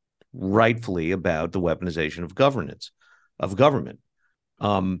arms rightfully about the weaponization of government.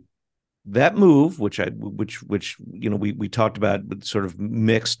 That move, which we talked about, but sort of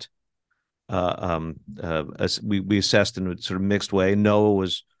mixed. We assessed in a sort of mixed way. Noah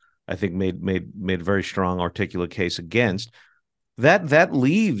was, I think, made a very strong, articulate case against that. That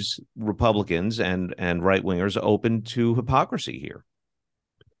leaves Republicans and right wingers open to hypocrisy here.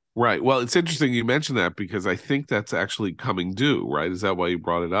 Right. Well, it's interesting you mentioned that, because I think that's actually coming due. Right? Is that why you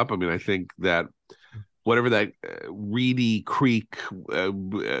brought it up? I mean, I think that whatever that Reedy Creek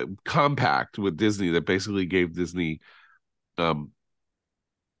compact with Disney that basically gave Disney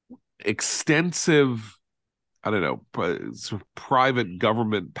extensive, sort of private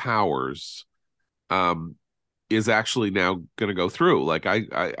government powers is actually now going to go through. Like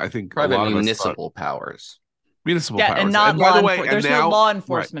I think private a lot municipal powers. Municipal powers. And not by the way, there's no law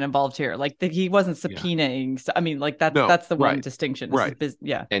enforcement right. involved here. Like he wasn't subpoenaing. Yeah. I mean, like that's the one distinction. Right.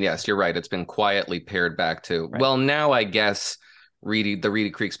 Yeah. And yes, you're right. It's been quietly pared back to, well, now I guess the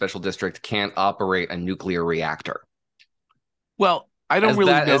Reedy Creek Special District can't operate a nuclear reactor. Well, I don't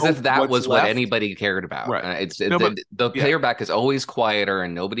really know as if that was left. What anybody cared about. Right. The pareback is always quieter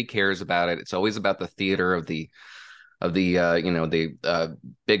and nobody cares about it. It's always about the theater of the of the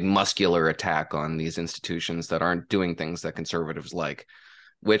big muscular attack on these institutions that aren't doing things that conservatives like,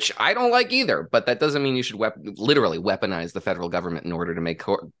 which I don't like either. But that doesn't mean you should literally weaponize the federal government in order to make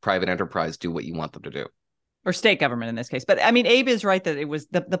private enterprise do what you want them to do. Or state government in this case. But I mean, Abe is right that it was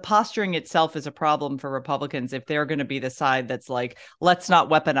the posturing itself is a problem for Republicans if they're going to be the side that's like, let's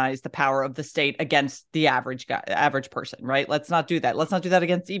not weaponize the power of the state against the average person, right? Let's not do that. Let's not do that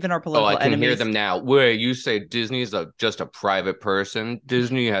against even our political enemies. I can hear them now. Wait, you say Disney's just a private person?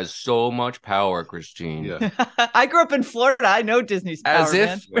 Disney has so much power, Christine. Yeah. I grew up in Florida. I know Disney's power,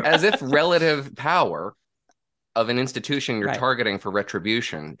 as if relative power of an institution you're targeting for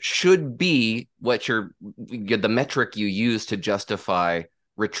retribution should be what the metric you use to justify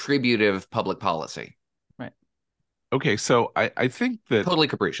retributive public policy. Right. Okay, so I think that totally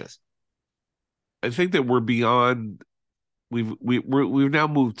capricious. I think that we're beyond. We've now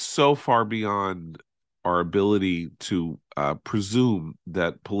moved so far beyond our ability to presume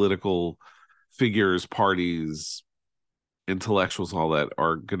that political figures, parties, intellectuals, all that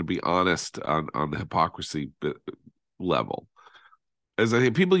are going to be honest on the hypocrisy level. As I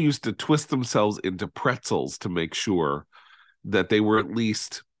think people used to twist themselves into pretzels to make sure that they were at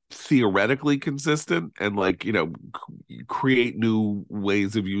least theoretically consistent and create new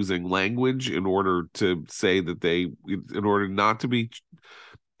ways of using language in order to say that in order not to be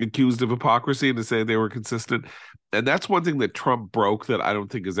accused of hypocrisy and to say they were consistent. And that's one thing that Trump broke that I don't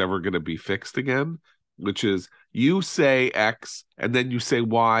think is ever going to be fixed again, which is you say X and then you say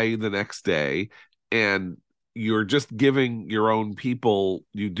Y the next day, and you're just giving your own people,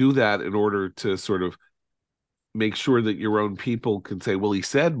 you do that in order to sort of make sure that your own people can say, well, he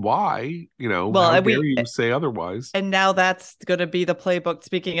said Y, how dare you say otherwise? And now that's going to be the playbook,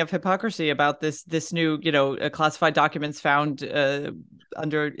 speaking of hypocrisy, about this new, classified documents found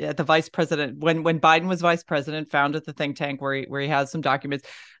under the vice president, when Biden was vice president, found at the think tank where he has some documents.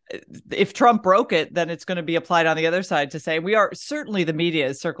 If Trump broke it, then it's going to be applied on the other side to say certainly the media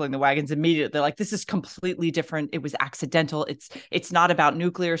is circling the wagons immediately. They're like, this is completely different. It was accidental. It's not about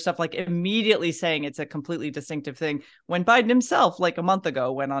nuclear stuff, like immediately saying it's a completely distinctive thing. When Biden himself, like a month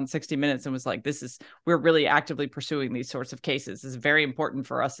ago, went on 60 Minutes and was like, we're really actively pursuing these sorts of cases. It's very important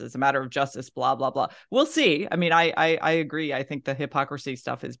for us as a matter of justice, blah, blah, blah. We'll see. I mean, I agree. I think the hypocrisy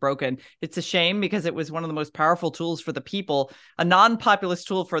stuff is broken. It's a shame because it was one of the most powerful tools for the people, a non-populist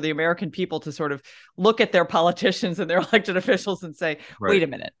tool for the American people to sort of look at their politicians and their elected officials and say, wait a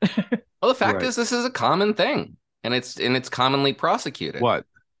minute. Well, the fact is, this is a common thing, and it's commonly prosecuted. What?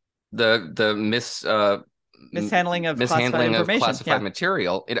 The mishandling of classified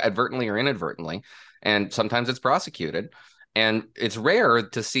material, advertently or inadvertently, and sometimes it's prosecuted. And it's rare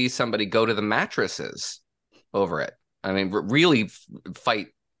to see somebody go to the mattresses over it. I mean, really fight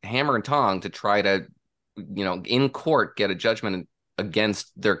hammer and tong to try to, in court, get a judgment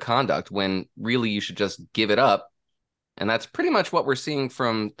against their conduct, when really you should just give it up. And that's pretty much what we're seeing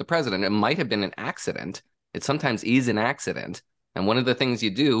from the president. It might have been an accident. It sometimes is an accident. And one of the things you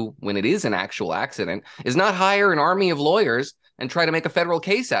do when it is an actual accident is not hire an army of lawyers and try to make a federal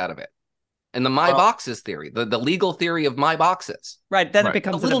case out of it. And the boxes theory, the legal theory of my boxes. Right. Then it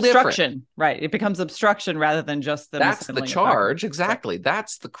becomes an obstruction. Different. Right. It becomes obstruction rather than just that's the charge. Exactly. Right.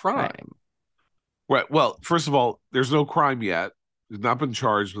 That's the crime. Right. Well, first of all, there's no crime yet. He's not been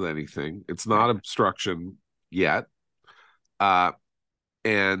charged with anything. It's not obstruction yet.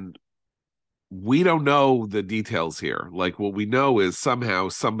 And we don't know the details here. Like, what we know is somehow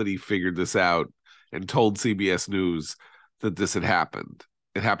somebody figured this out and told CBS News that this had happened.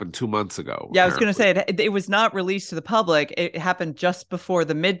 It happened 2 months ago. Yeah, apparently. I was going to say it was not released to the public. It happened just before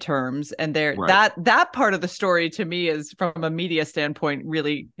the midterms, and that part of the story to me is, from a media standpoint,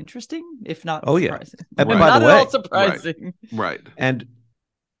 really interesting, if not surprising. And by not the way, at all surprising. Right. And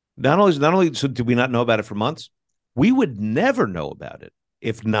not only so did we not know about it for months, we would never know about it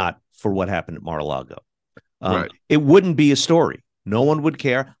if not for what happened at Mar-a-Lago. It wouldn't be a story. No one would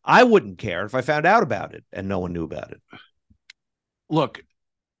care. I wouldn't care if I found out about it and no one knew about it. Look,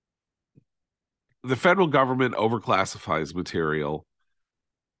 the federal government overclassifies material.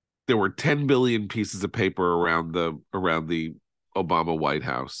 There were 10 billion pieces of paper around the Obama White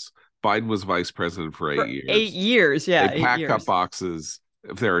House. Biden was vice president for 8 years. 8 years, yeah. They packed up boxes.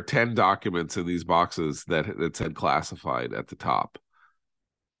 If there are 10 documents in these boxes that said classified at the top,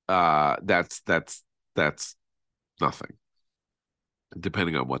 that's nothing,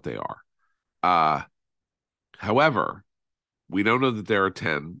 depending on what they are. However, we don't know that there are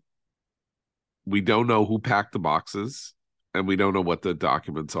 10. We don't know who packed the boxes, and we don't know what the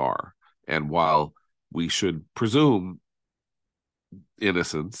documents are. And while we should presume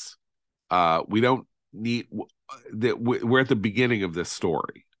innocence, we don't need that we're at the beginning of this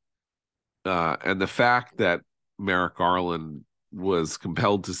story, and the fact that Merrick Garland was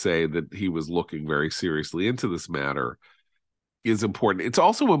compelled to say that he was looking very seriously into this matter is important. It's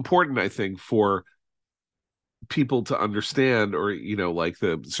also important, I think, for people to understand, or like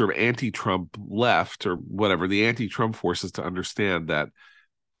the sort of anti-Trump left or whatever, the anti-Trump forces, to understand that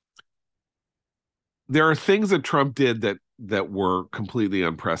there are things that Trump did that were completely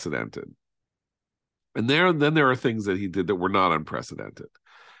unprecedented, and then there are things that he did that were not unprecedented,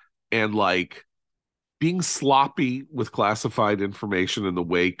 and like being sloppy with classified information in the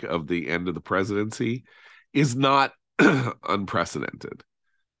wake of the end of the presidency is not unprecedented.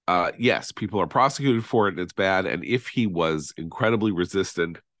 Yes, people are prosecuted for it and it's bad. And if he was incredibly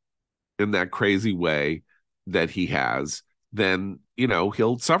resistant in that crazy way that he has, then,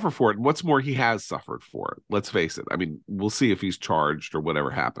 he'll suffer for it. And what's more, he has suffered for it. Let's face it. I mean, we'll see if he's charged or whatever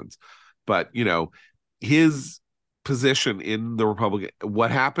happens. But, his position in the Republican,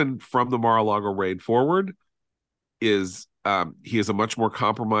 what happened from the Mar-a-Lago raid forward is he is a much more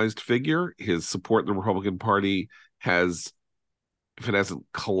compromised figure. His support in the Republican Party has, if it hasn't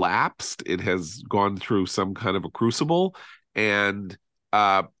collapsed, it has gone through some kind of a crucible. And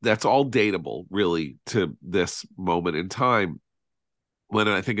that's all dateable, really, to this moment in time. When,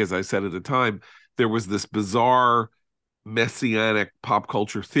 I think, as I said at the time, there was this bizarre messianic pop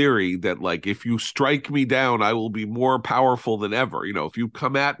culture theory that, like, if you strike me down, I will be more powerful than ever. If you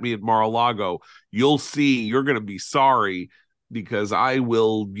come at me at Mar-a-Lago, you'll see, you're going to be sorry, because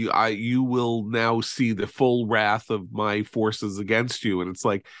you will now see the full wrath of my forces against you. And it's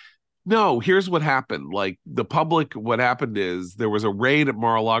like, no, here's what happened. Like, the public, what happened is there was a raid at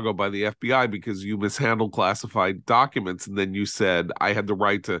Mar-a-Lago by the FBI because you mishandled classified documents. And then you said, I had the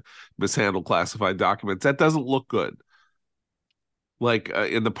right to mishandle classified documents. That doesn't look good. Like,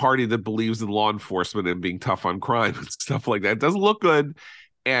 in the party that believes in law enforcement and being tough on crime and stuff like that, it doesn't look good.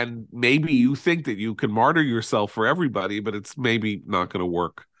 And maybe you think that you can martyr yourself for everybody, but it's maybe not going to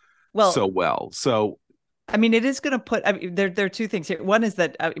work so well. So, I mean, it is going to put, there are two things here. One is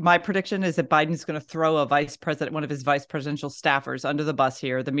that my prediction is that Biden's going to throw one of his vice presidential staffers under the bus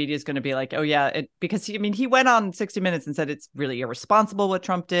here. The media is going to be like, oh yeah, because he went on 60 Minutes and said it's really irresponsible what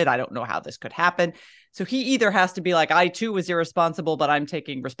Trump did. I don't know how this could happen. So he either has to be like, I too was irresponsible, but I'm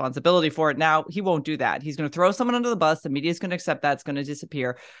taking responsibility for it. Now he won't do that. He's going to throw someone under the bus. The media is going to accept that. It's going to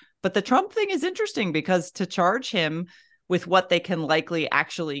disappear. But the Trump thing is interesting because to charge him with what they can likely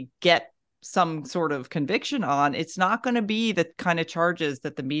actually get some sort of conviction on, it's not going to be the kind of charges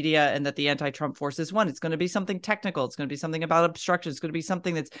that the media and that the anti-Trump forces want. It's going to be something technical. It's going to be something about obstruction. It's going to be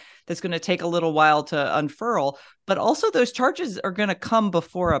something that's going to take a little while to unfurl. But also those charges are going to come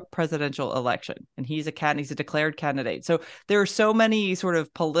before a presidential election. And he's a declared candidate. So there are so many sort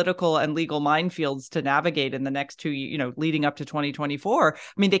of political and legal minefields to navigate in the next 2 years, leading up to 2024. I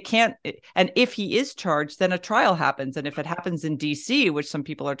mean, they can't. And if he is charged, then a trial happens. And if it happens in DC, which some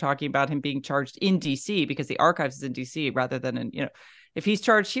people are talking about him being charged in DC because the archives is in DC rather than in, if he's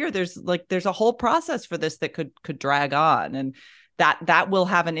charged here, there's a whole process for this that could drag on. And that will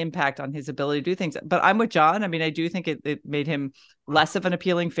have an impact on his ability to do things. But I'm with John. I mean, I do think it made him less of an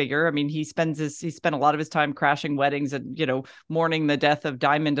appealing figure. I mean, he spent a lot of his time crashing weddings and, mourning the death of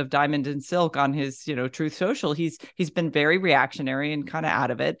Diamond and Silk on his, Truth Social. He's been very reactionary and kind of out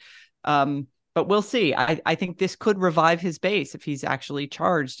of it. But we'll see. I think this could revive his base if he's actually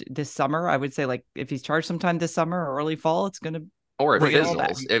charged this summer. I would say, like, if he's charged sometime this summer or early fall, it's going to. Or if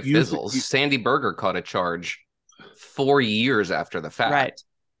it fizzles. Sandy Berger caught a charge 4 years after the fact. Right.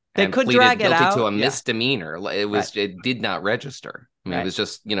 They could drag it out to a misdemeanor. It did not register. I mean, it was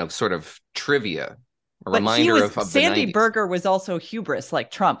just, sort of trivia. Reminder of Sandy the 90s. Berger was also hubris, like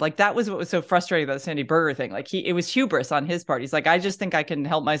Trump. Like, that was what was so frustrating about the Sandy Berger thing. Like, it was hubris on his part. He's like, I just think I can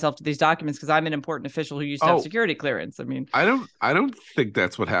help myself to these documents because I'm an important official who used to have security clearance. I mean, I don't think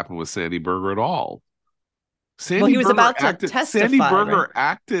that's what happened with Sandy Berger at all. He was about to testify. Sandy Berger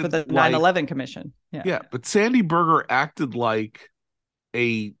acted for the 9/11 Commission. Yeah, but Sandy Berger acted like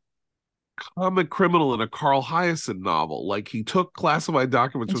a comic criminal in a Carl Hiaasen novel. Like, he took classified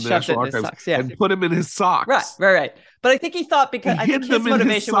documents from the National Archives and put them in his socks. Right. But I think he thought, because I think his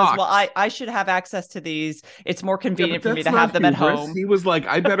motivation was, well, I should have access to these. It's more convenient for me to have them at home. He was like,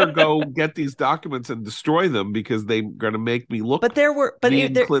 I better go get these documents and destroy them because they're going to make me look.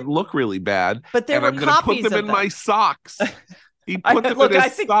 Clinton look really bad. But there were copies of them. I'm going to put them in my socks. He put them in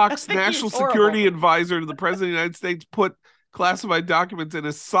his socks. National Security Advisor to the President of the United States put classified documents in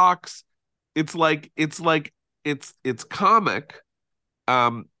his socks. It's comic.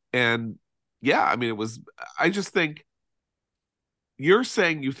 And yeah, I mean, I just think, You're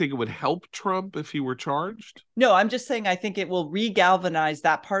saying you think it would help Trump if he were charged? No, I'm just saying I think it will regalvanize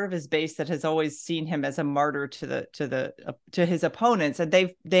that part of his base that has always seen him as a martyr to his opponents, and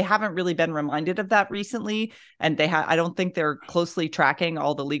they haven't really been reminded of that recently. And I don't think they're closely tracking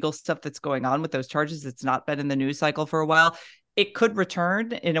all the legal stuff that's going on with those charges. It's not been in the news cycle for a while. It could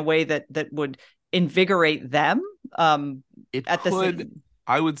return in a way that would invigorate them. I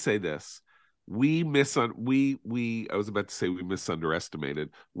would say this. I was about to say we misunderestimated.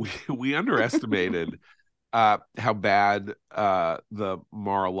 We underestimated how bad the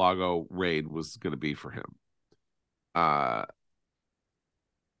Mar-a-Lago raid was going to be for him.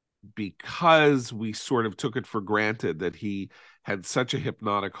 Because we sort of took it for granted that he had such a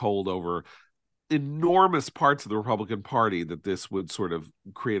hypnotic hold over enormous parts of the Republican Party that this would sort of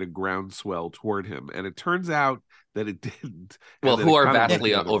create a groundswell toward him. And it turns out that it didn't. Well, who are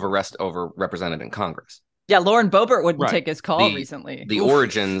vastly overrepresented in Congress. Yeah, Lauren Boebert wouldn't take his call recently. The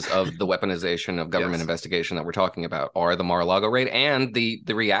origins of the weaponization of government investigation that we're talking about are the Mar-a-Lago raid and the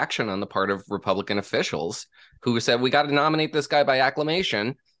reaction on the part of Republican officials who said, we got to nominate this guy by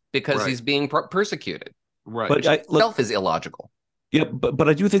acclamation because he's being persecuted. Right. Which itself is illogical. Yeah, but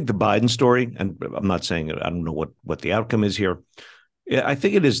I do think the Biden story, and I'm not saying I don't know what the outcome is here. I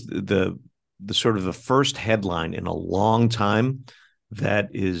think it is the sort of the first headline in a long time that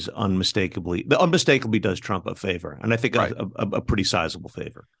is unmistakably does Trump a favor, and I think a pretty sizable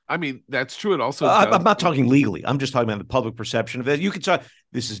favor. I mean, that's true. It also I'm not talking legally. I'm just talking about the public perception of it. You could say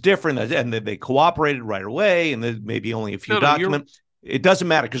this is different, and they cooperated right away, and there's maybe only a few documents. It doesn't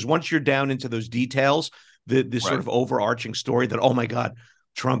matter because once you're down into those details, this sort of overarching story that, oh my God,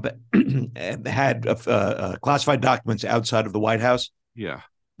 Trump had classified documents outside of the White House. Yeah.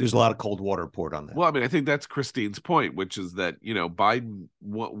 There's a lot of cold water poured on that. Well, I mean, I think that's Christine's point, which is that, Biden,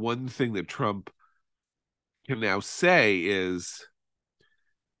 one thing that Trump can now say is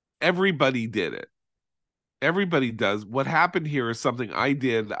everybody did it. Everybody does. What happened here is something I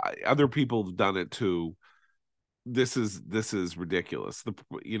did. Other people have done it too. This is ridiculous.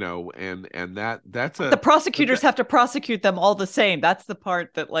 And that's the prosecutors have to prosecute them all the same. That's the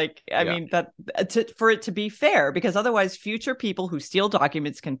part that, I mean, that for it to be fair, because otherwise future people who steal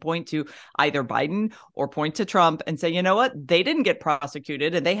documents can point to either Biden or point to Trump and say, you know what, they didn't get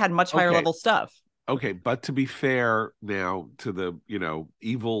prosecuted and they had much higher level stuff. Okay, but to be fair now to the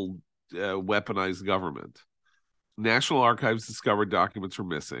evil weaponized government, National Archives discovered documents were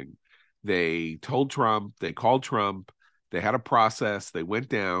missing. They told Trump, they called Trump, they had a process, they went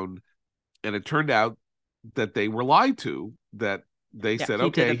down, and it turned out that they were lied to, that they said,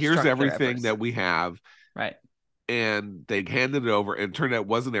 okay, here's everything that we have. Right. And they handed it over, and it turned out it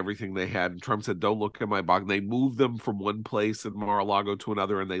wasn't everything they had. And Trump said, don't look at my box. And they moved them from one place in Mar-a-Lago to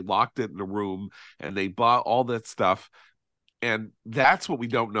another, and they locked it in a room, and they bought all that stuff. And that's what we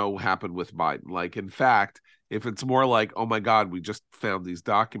don't know happened with Biden. Like, in fact, if it's more like, oh my God, we just found these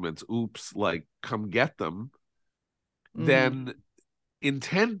documents, oops, like, come get them, then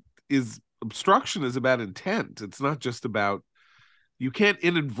obstruction is about intent. It's not just about, you can't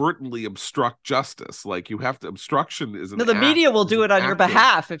inadvertently obstruct justice. Like, you have to, obstruction is the media will do it on your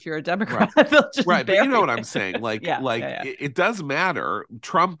behalf if you're a Democrat. Right, They'll just but you know what I'm saying? Like, yeah. It does matter.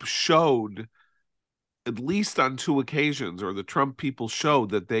 Trump showed, at least on 2 occasions, or the Trump people showed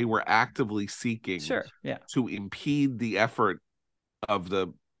that they were actively seeking to impede the effort of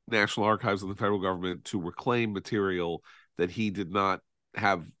the National Archives and the federal government to reclaim material that he did not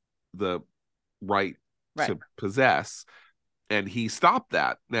have the right to possess. And he stopped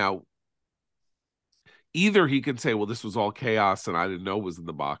that. Now, either he can say, well, this was all chaos and I didn't know it was in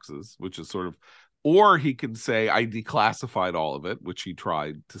the boxes, which is sort of, or he can say, I declassified all of it, which he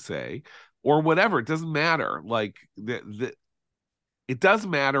tried to say, or whatever. It doesn't matter. Like, it does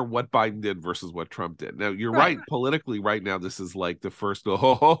matter what Biden did versus what Trump did. Now, you're right. Politically, right now, this is like the first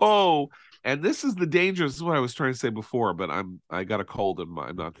and this is the danger. This is what I was trying to say before, but I got a cold and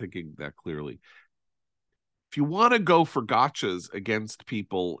I'm not thinking that clearly. If you want to go for gotchas against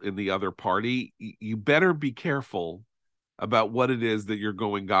people in the other party, you better be careful about what it is that you're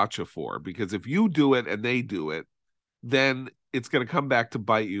going gotcha for, because if you do it and they do it, then it's going to come back to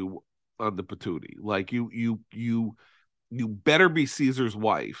bite you on the patootie. Like, you better be Caesar's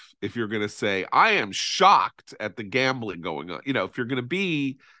wife if you're going to say, I am shocked at the gambling going on. If you're going to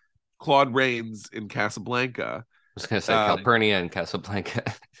be Claude Rains in Casablanca. I was going to say Calpurnia in Casablanca.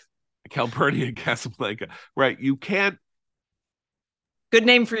 Calpurnia in Casablanca. Right. You can't. Good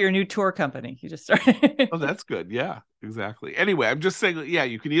name for your new tour company. You just started. Oh, that's good. Yeah, exactly. Anyway, I'm just saying,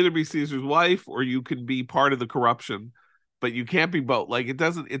 you can either be Caesar's wife or you can be part of the corruption, but you can't be both. Like, it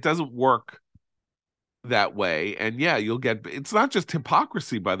doesn't work that way. And yeah, you'll get, it's not just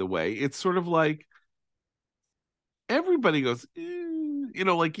hypocrisy, by the way. It's sort of like everybody goes,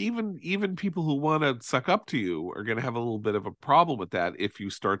 like even people who want to suck up to you are going to have a little bit of a problem with that if you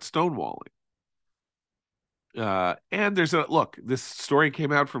start stonewalling. And there's look, this story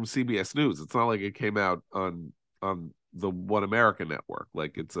came out from CBS News. It's not like it came out on the One America network.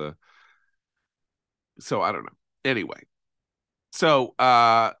 Like so I don't know. Anyway, so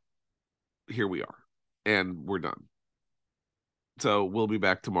here we are, and we're done. So we'll be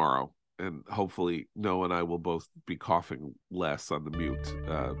back tomorrow, and hopefully Noah and I will both be coughing less on the mute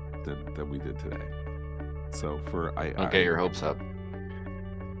than we did today. So don't get your hopes up.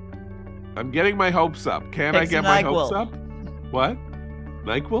 I'm getting my hopes up. Can I get my hopes up? What?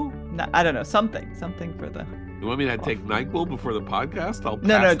 NyQuil? No, I don't know. Something for the. You want me to take NyQuil before the podcast?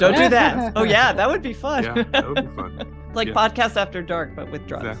 No, don't do that. Oh yeah, that would be fun. Yeah, that would be fun. Like podcast after dark, but with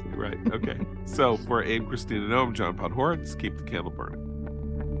drugs. Exactly right. Okay. So for Abe, Christina, Noam, John Podhoretz, keep the candle burning.